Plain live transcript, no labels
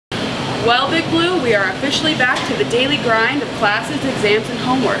Well, Big Blue, we are officially back to the daily grind of classes, exams, and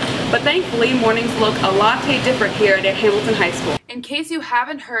homework. But thankfully, mornings look a latte different here at Hamilton High School. In case you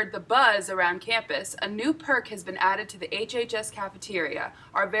haven't heard the buzz around campus, a new perk has been added to the HHS Cafeteria,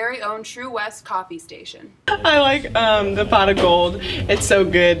 our very own True West coffee station. I like the pot of gold. It's so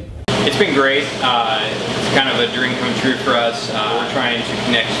good. It's been great. It's kind of a dream come true for us. We're trying to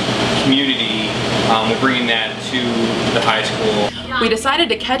connect community. We're bringing that to the high school. We decided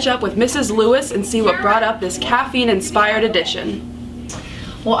to catch up with Mrs. Lewis and see what brought up this caffeine-inspired edition.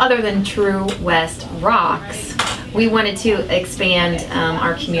 Well, other than True West rocks, we wanted to expand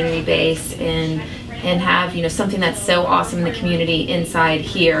our community base and have something that's so awesome in the community inside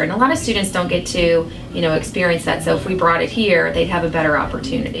here. And a lot of students don't get to experience that. So if we brought it here, they'd have a better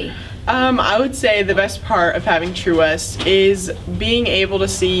opportunity. I would say the best part of having True West is being able to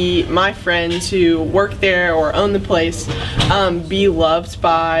see my friends who work there or own the place be loved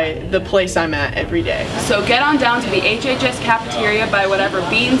by the place I'm at every day. So get on down to the HHS Cafeteria, buy whatever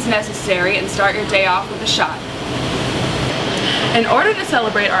beans necessary, and start your day off with a shot. In order to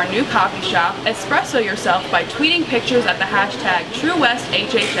celebrate our new coffee shop, espresso yourself by tweeting pictures at the hashtag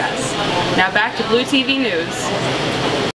TrueWestHHS. Now back to Blue TV News.